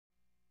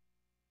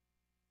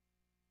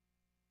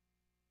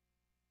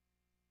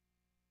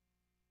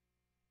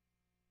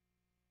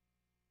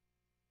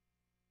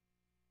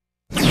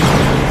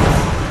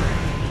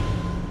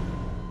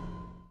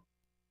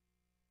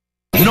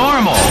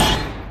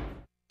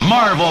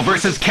Marvel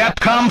vs.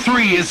 Capcom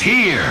 3 is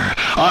here.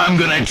 I'm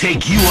gonna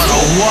take you on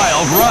a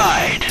wild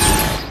ride.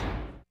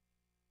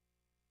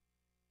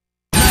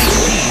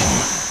 Nice team.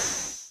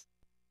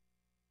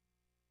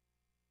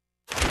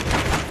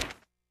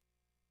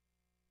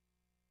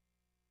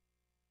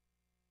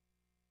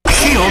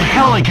 Shield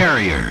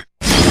Helicarrier.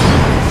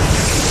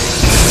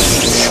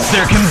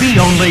 There can be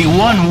only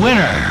one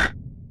winner.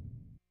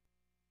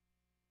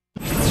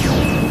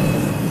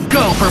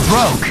 Go for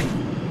broke.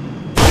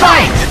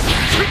 Fight!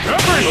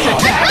 First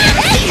attack!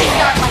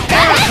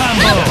 Air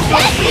combo!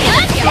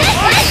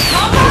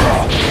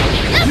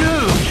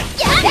 Dude!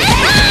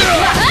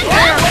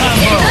 Air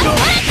combo!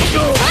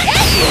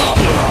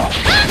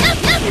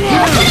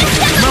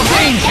 No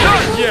range!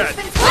 Not yet!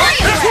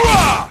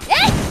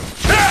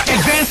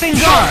 Advancing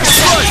guard!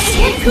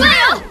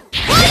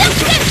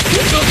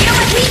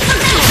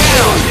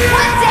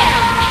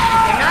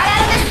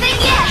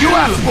 You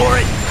asked for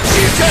it!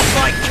 You're just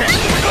like Ken!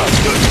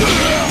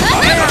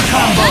 Air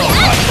combo!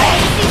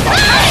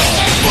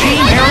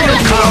 Team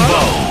aerial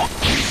combo!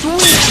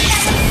 Sweet!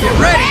 Get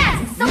ready!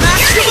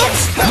 Maximum!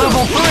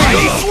 Level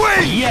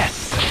 3! Yes!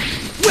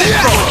 Get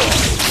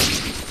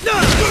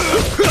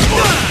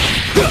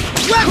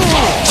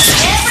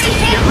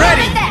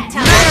ready!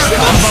 Air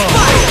combo!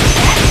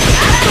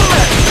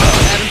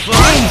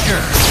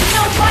 Danger!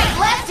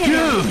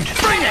 Dude!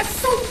 Bring it!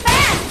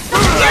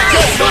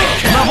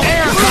 Level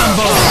air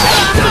combo!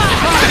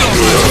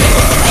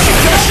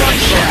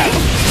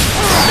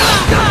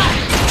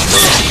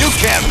 You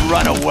can't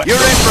run away! You're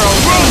in for a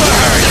roller!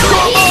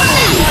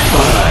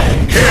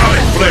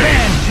 Chaotic blade!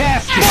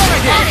 Fantastic!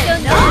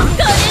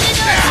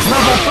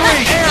 Level 3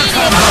 air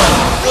combo!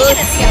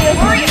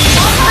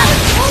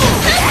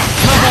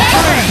 Level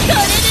 3!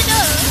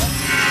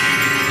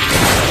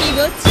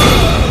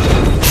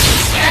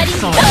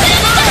 Excellent!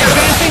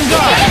 Advancing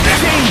guard!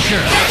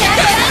 Danger!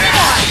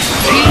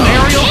 Team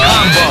aerial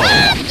combo!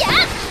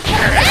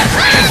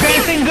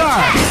 Advancing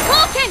guard!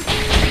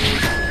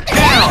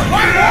 Down!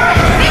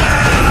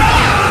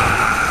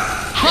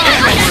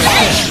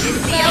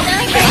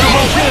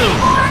 Level 2!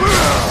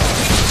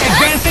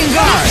 Advancing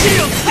guard!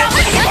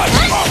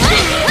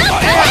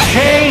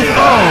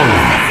 KO!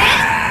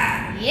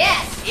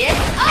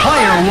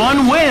 Player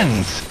 1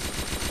 wins!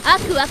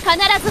 悪は必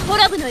ず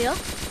滅ぶのよ。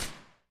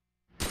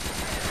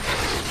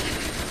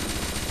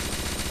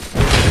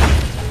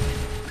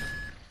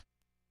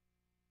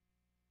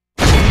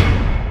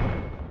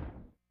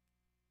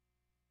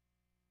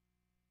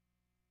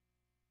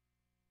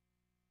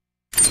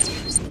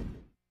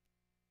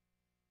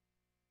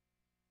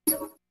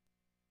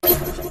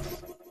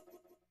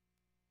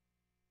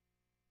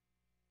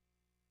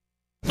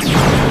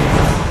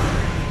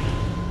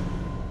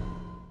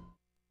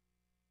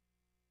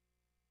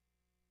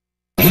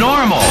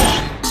Normal!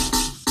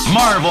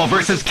 Marvel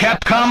vs.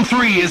 Capcom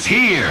 3 is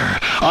here.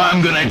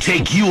 I'm gonna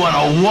take you on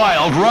a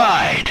wild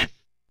ride.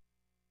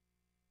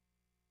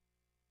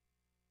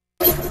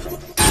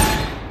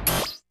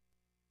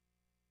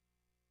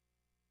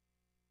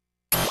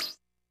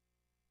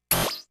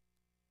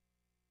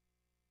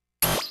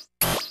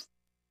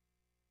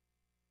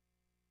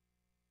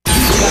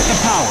 You've got the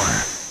power.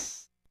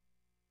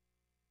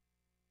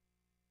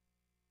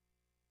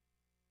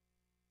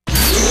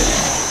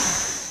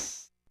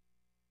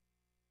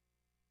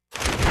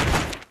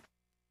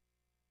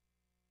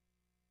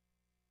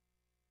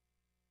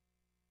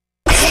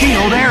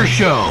 Shield Air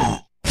Show.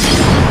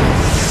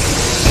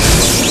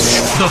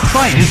 The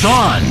fight is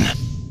on.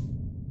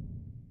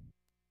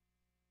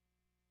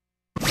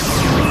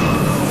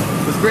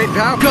 With great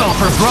power. Go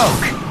for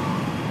broke.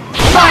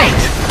 Fight!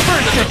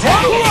 First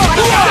attack.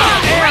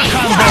 Air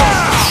combo.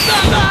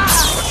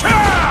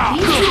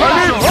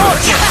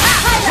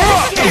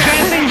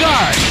 Advancing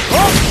guard.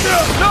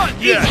 Not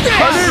yet.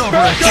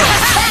 Crossover attack.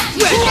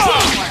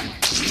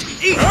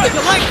 You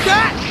like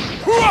that?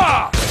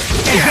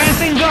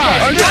 Advancing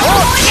guard!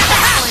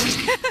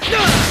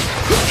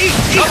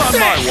 Come on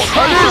my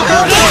one!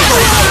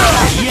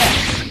 Yes!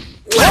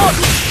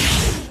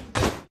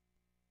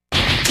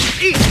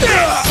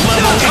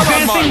 Level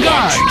advancing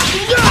guard!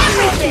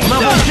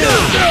 Level 2!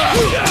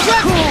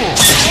 Cool!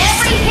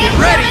 Get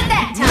ready!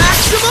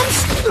 Maximum!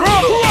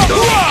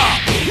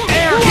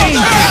 Air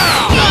danger!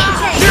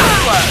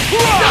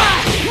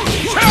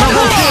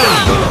 Level 2!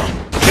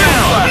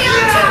 Down!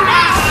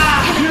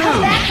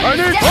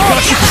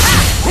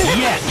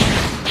 Yes!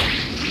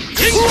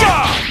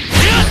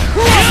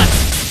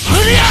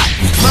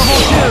 Level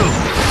 2!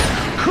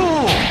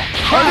 Cool!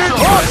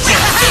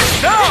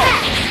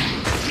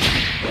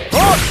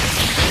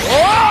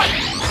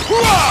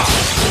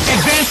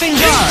 Advancing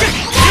guard!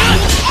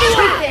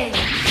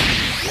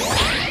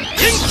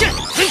 Danger!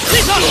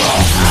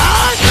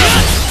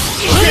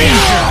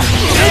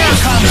 Air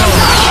combo!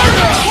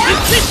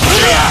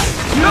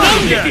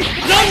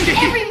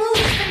 Every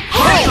move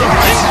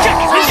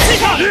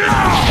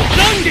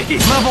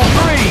Level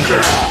 3!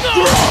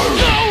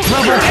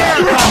 Level air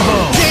combo!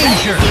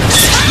 Danger!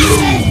 You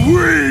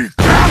weak!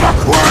 Have a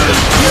queen!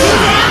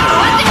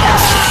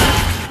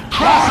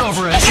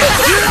 Crossover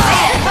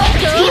attack!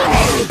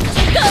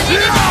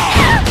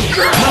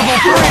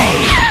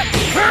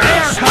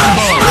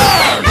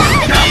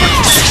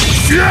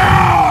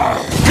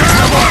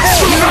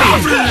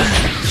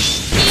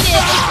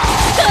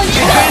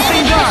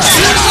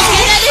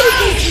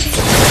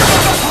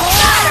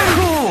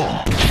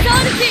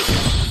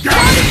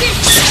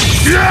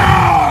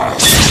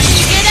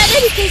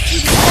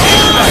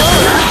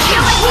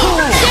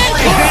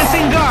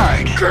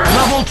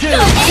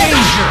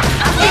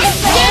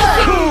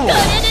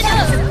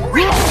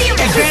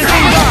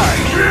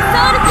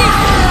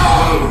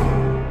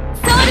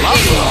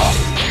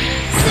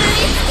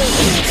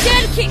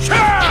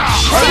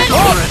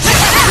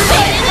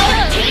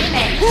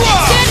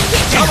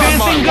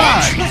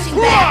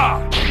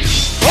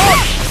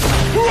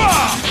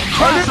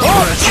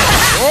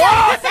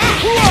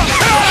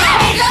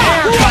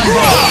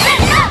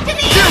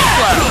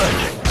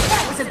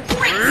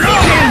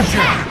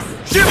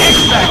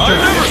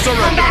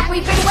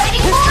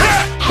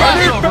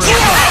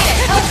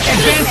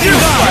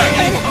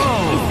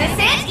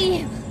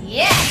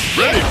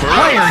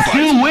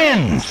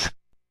 wins.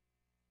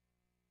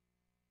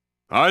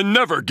 I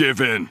never give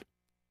in.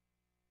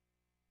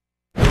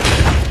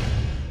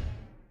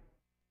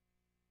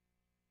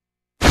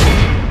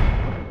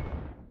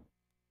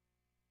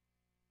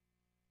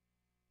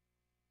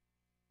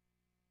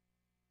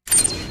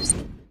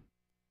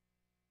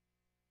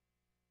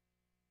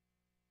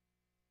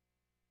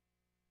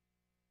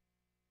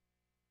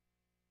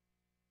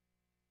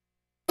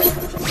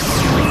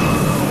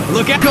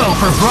 Look out! Go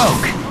for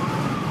broke.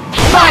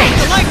 Fight!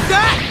 You like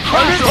that?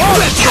 Whip ball!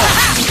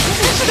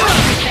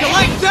 You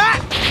like that?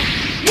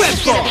 Whip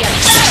ball!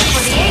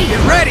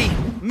 Get ready!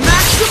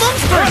 Maximum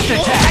First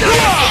attack!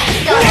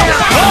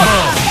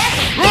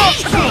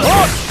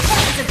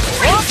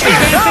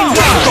 Advancing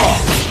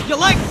guard! You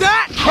like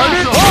that?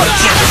 Yes!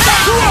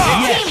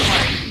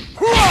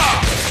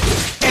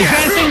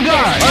 Advancing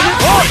guard!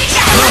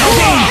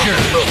 Danger!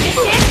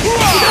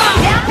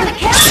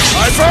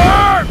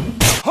 Sniper!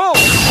 Ho!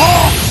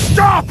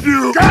 Stop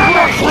you!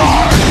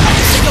 Camouflage!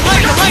 You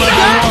like that?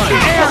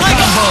 Air You like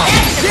combo!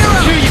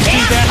 Zero! Do you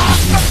see that?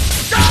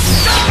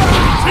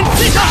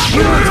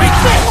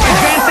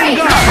 Advancing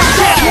guard!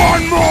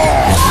 One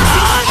more!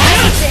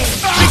 Advancing guard!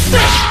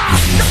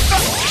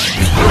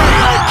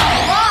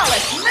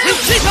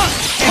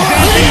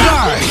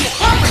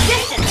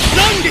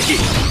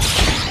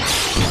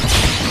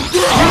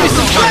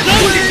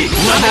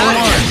 Level 1!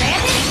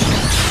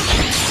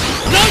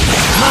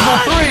 Level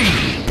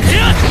 3!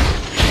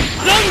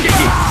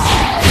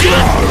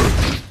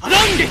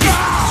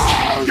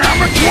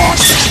 Gamut one!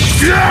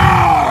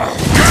 Yeah!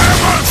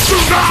 Gamut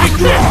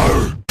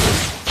Tsunami!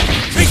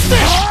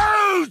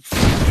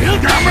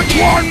 Gamut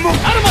one more!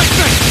 Out of my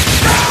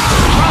strength!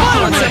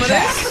 Crossover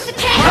attack!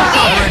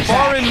 Crossover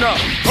Far attack!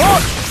 enough!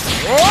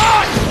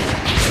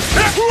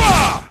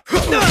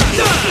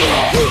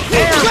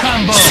 Air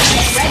combo!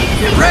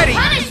 Get ready!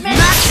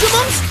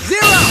 Maximum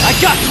zero! I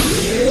got you!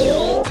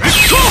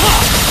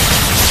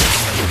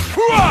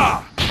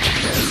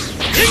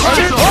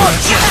 Crossover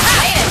attack!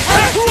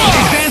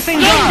 Advancing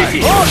guard!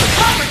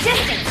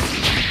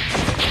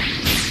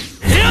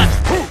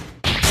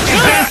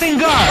 Advancing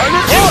guard!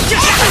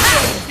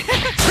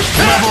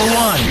 Level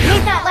 1!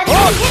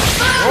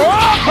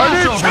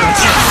 Crossover attack!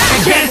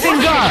 Advancing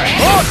guard!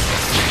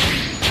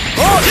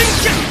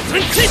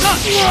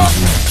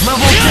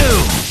 Level 2!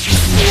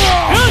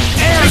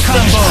 Air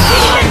combo!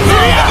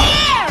 Great!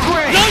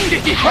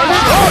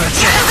 Crossover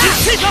attack!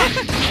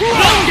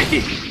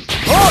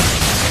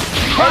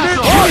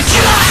 Crossover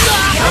attack!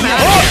 I'm out of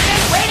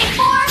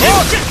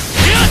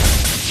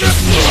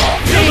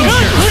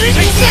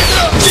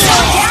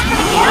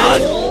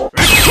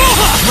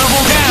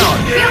Level down!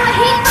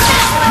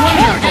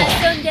 Wonderful!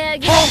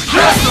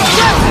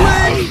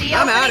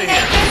 I'm out of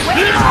here!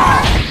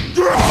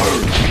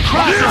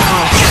 Crossover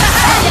attack!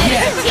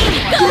 Yes!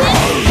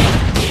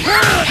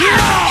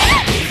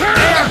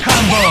 Air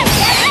combo!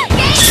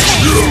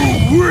 You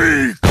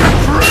weak!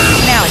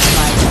 Now it's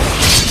my turn.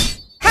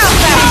 How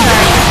Down!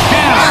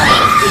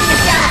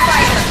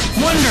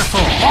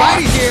 Wonderful!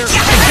 Righty here!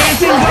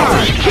 Advancing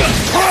guard!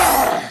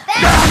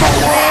 Damn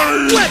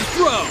away! Web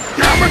throw!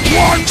 Gamut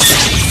one!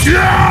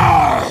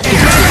 Yeah!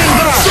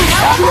 Advancing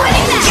guard!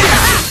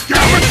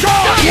 Gamut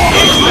guard!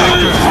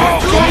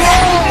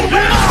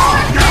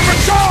 Gamut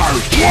guard!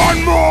 One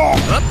more!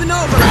 Up and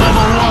over!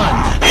 Level 1!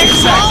 All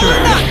X-Factor! or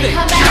nothing! You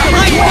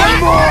like One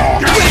that? more!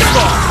 Whip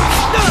ball!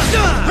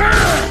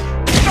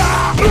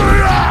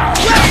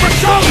 Gamut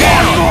guard!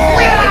 One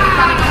more!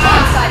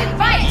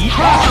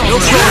 No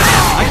choice!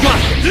 I got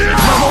it!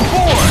 Level 4!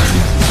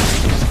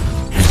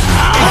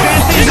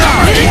 Advancing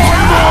guard!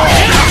 One more!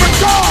 Gamut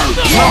guard!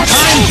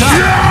 Time's up!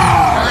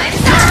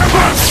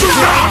 Gamut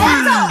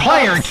tsunami!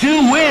 Player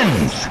 2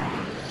 wins!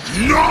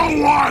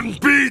 No one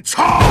beats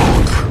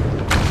Hulk!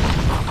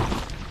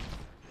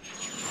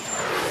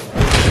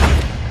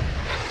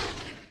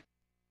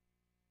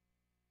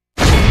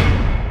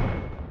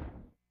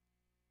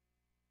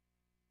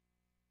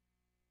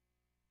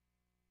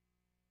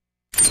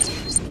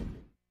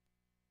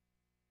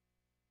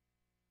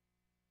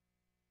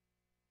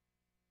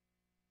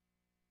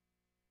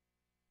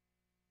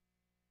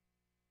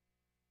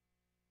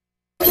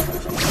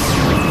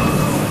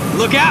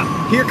 Look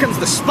out! Here comes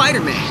the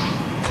Spider-Man!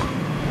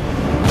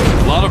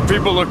 A lot of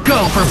people are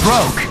Go for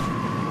broke!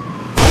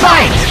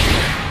 Fight!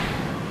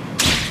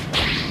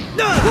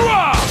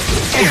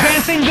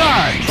 Advancing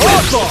guard!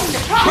 Whip ball!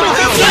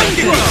 Web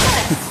throw!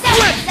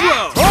 Web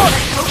throw!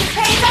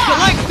 You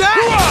like that?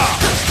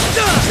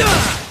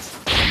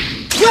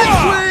 Web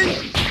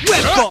swing!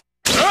 Whip ball!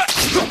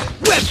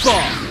 Whip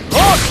ball!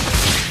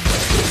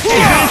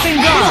 Advancing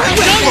guard!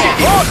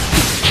 Whip ball!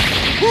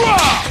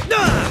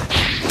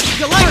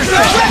 You like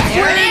that?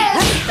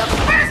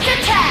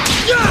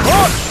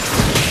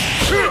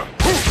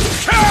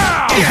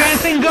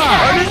 Advancing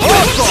guard!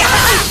 Whip ball!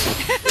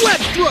 Web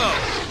throw!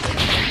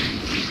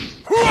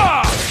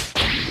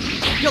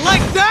 You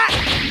like that?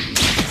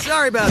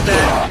 Sorry about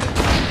that.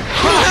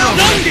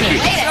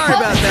 Sorry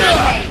about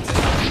that.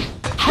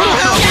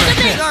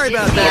 Sorry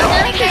about that.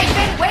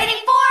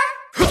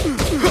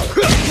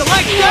 You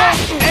like that?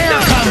 Air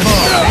combo!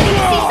 Ready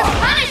to see some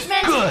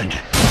punishment? Good!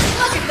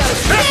 Look at those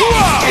fists!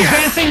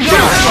 Advancing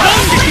guard!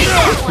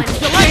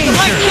 You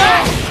like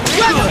that?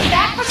 Good.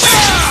 Back from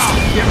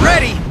there! Get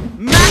ready!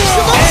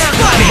 Maximum Air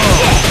combo!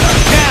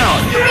 Down!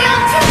 3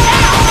 on 2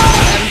 now!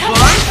 Come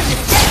fun? back from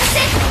this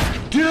deficit!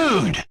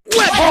 Dude!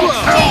 Web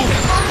throw!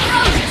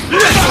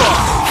 Web throw!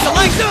 You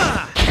like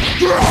that?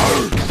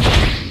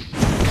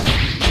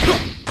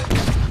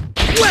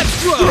 Web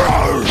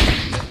throw!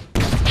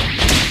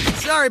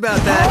 Sorry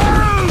about that.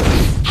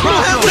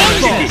 Crossover Web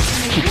throw! assist!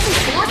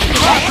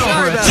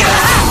 Sorry about assist!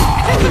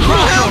 that.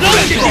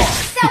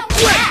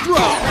 Web throw! Web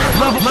throw!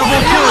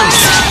 Level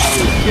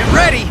 2! Get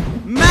ready!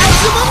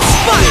 Maximum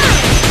spider!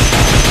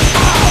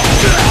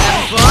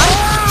 Having fun?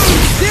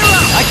 0!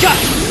 I got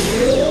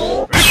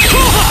you!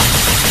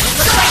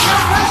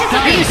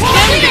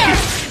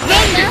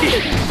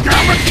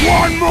 Damn it,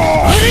 one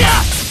more!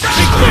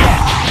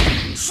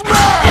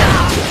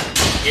 Smash!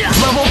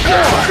 Level 4!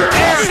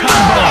 Air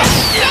combo!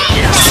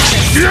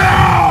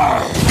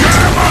 Yeah!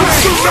 Damn it,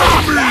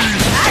 tsunami!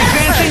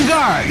 Advancing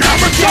guard!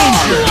 Damn it,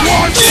 danger!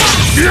 One!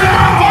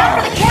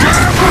 Yeah! Damn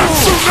it,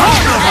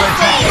 tsunami!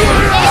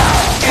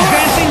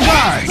 Advancing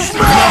guard!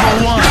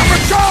 Level 1! Damn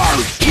it,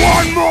 charge!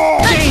 One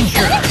more!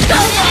 Danger!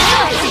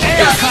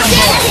 Air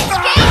combo!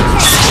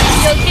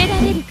 避けら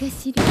れるか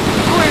しら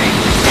Great!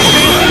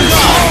 Advancing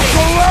guard!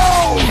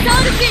 Alone! ソ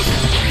ウルフィッ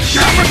シ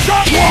ュ Damn it,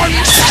 shot one!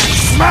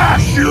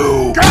 Smash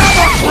you!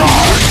 Gamma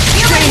crush!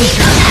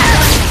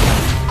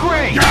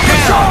 Great! Gamma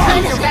Down!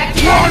 charge! You're back to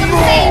One the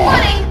same more!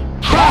 footing!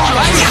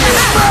 Crossover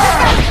assist!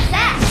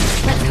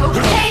 Let's hope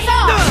it pays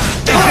off!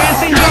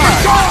 Advancing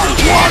guard!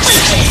 Charge! One!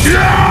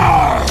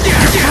 Yeah!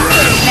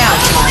 Now,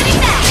 Avoiding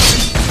that!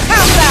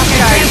 how fast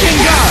are you? Advancing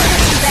guard!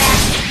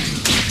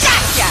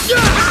 Gotcha!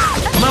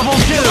 Level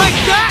 2! Like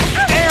that?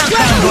 Air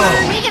combo!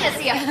 Are we gonna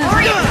see a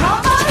flurry of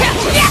combos?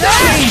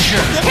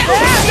 Danger!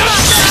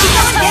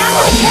 Going down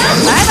with him!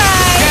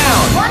 Bye-bye!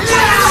 Down! One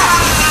more!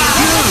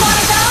 One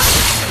of those?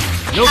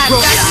 No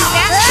problem.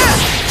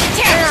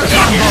 Air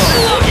combo!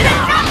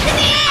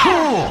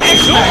 Cool!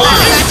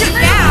 Gotcha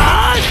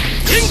now!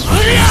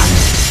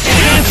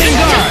 Advancing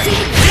guard!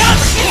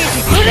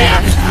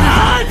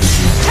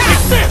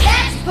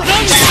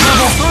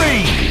 Level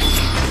 3!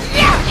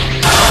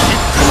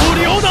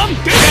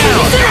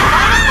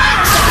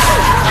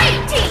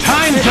 Great team!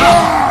 Time's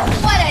up!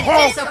 What a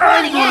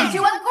disappointing end to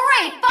a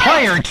great fight!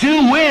 Player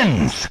 2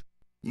 wins!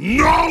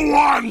 No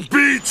one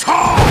beats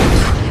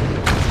Hulk!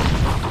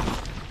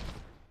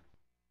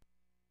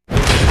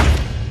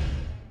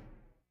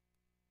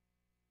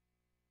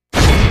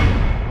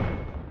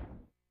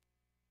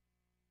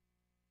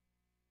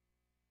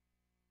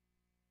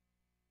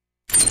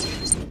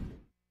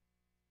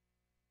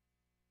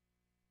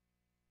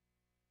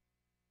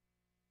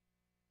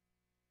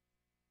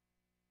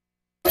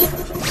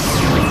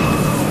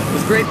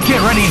 Great.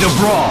 Get ready to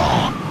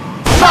brawl!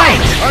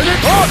 Fight!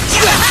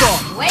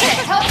 Way to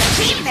help the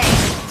teammate!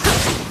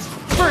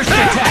 First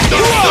attack!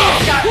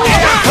 Start with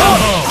Air that.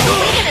 combo! Are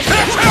we gonna see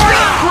a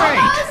flurry of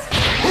combos?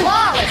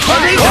 Flawless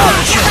work!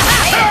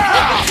 Way to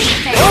help the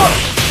teammate!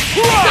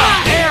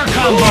 Air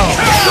combo!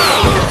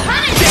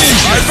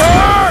 Punishment! Ready to go?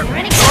 Down! Still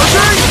ready to one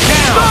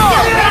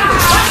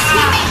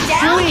teammate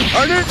down?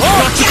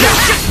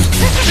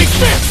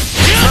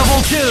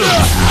 Level 2!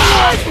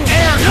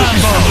 Air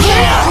combo!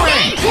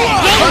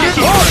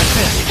 Crossover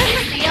assist!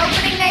 The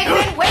opening they've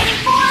been waiting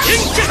for?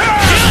 Great series of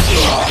attacks!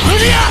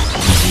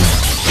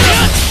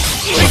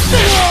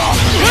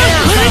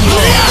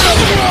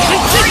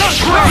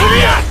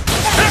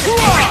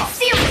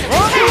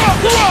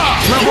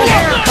 Level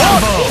air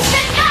combo!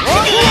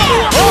 Great!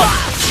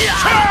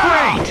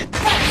 Great!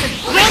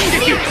 Series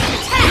of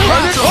attacks!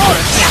 Crossover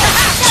assist!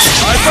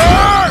 Let's hope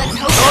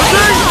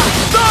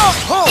Stop!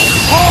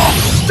 Hulk!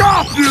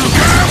 Stop you,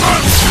 Gamma!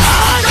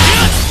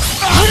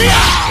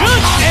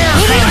 Air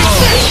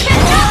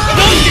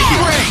combo!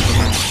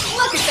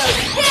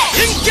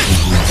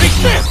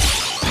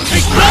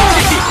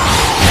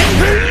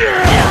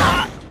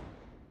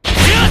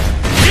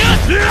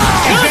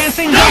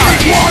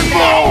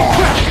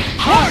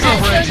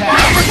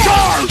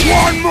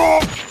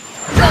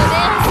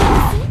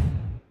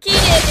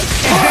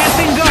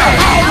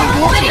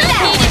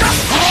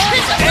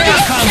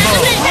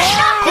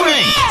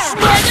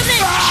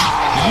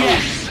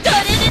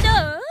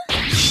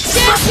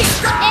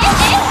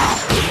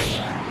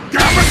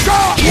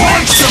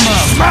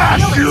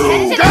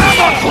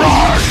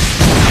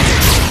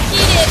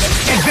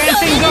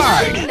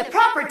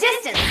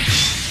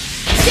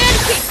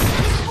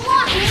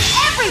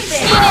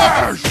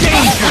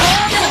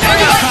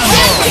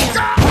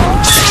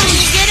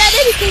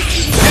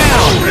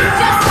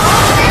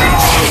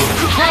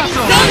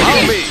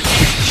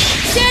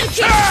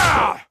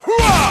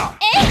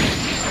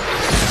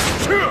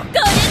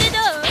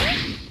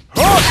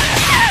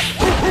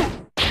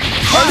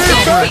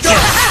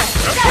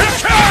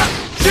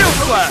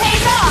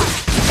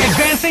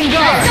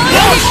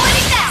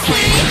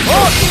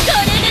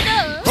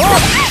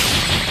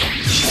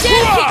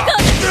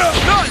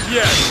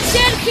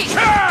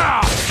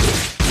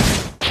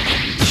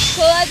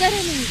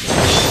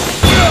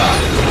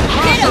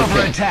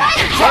 attack!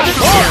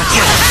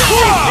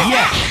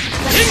 Yes!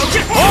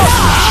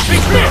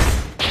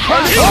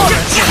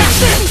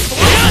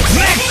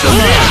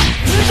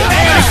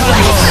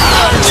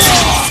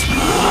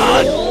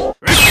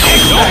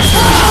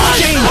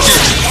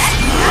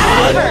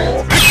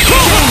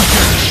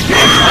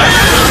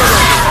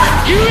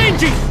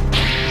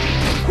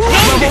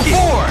 Level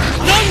 4!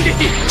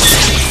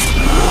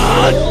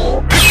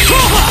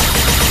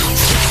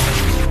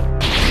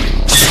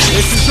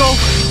 This is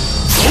over.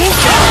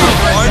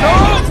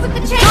 What's with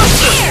the change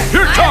here?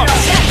 Here it comes!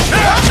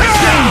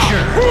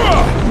 Danger!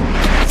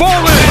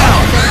 Fall in!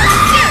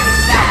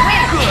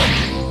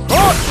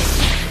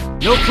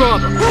 No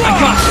problem. I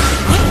got you.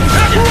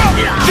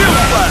 Shield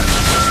flash!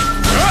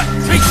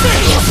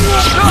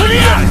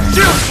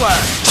 Shield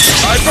flash!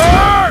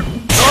 Hyper!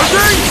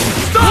 Charging!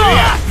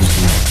 Stop!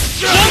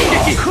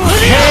 KO!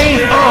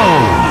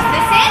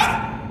 Is this it?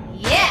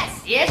 Yes,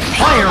 it's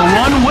Player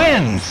 1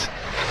 wins!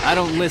 I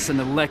don't listen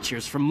to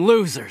lectures from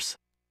losers.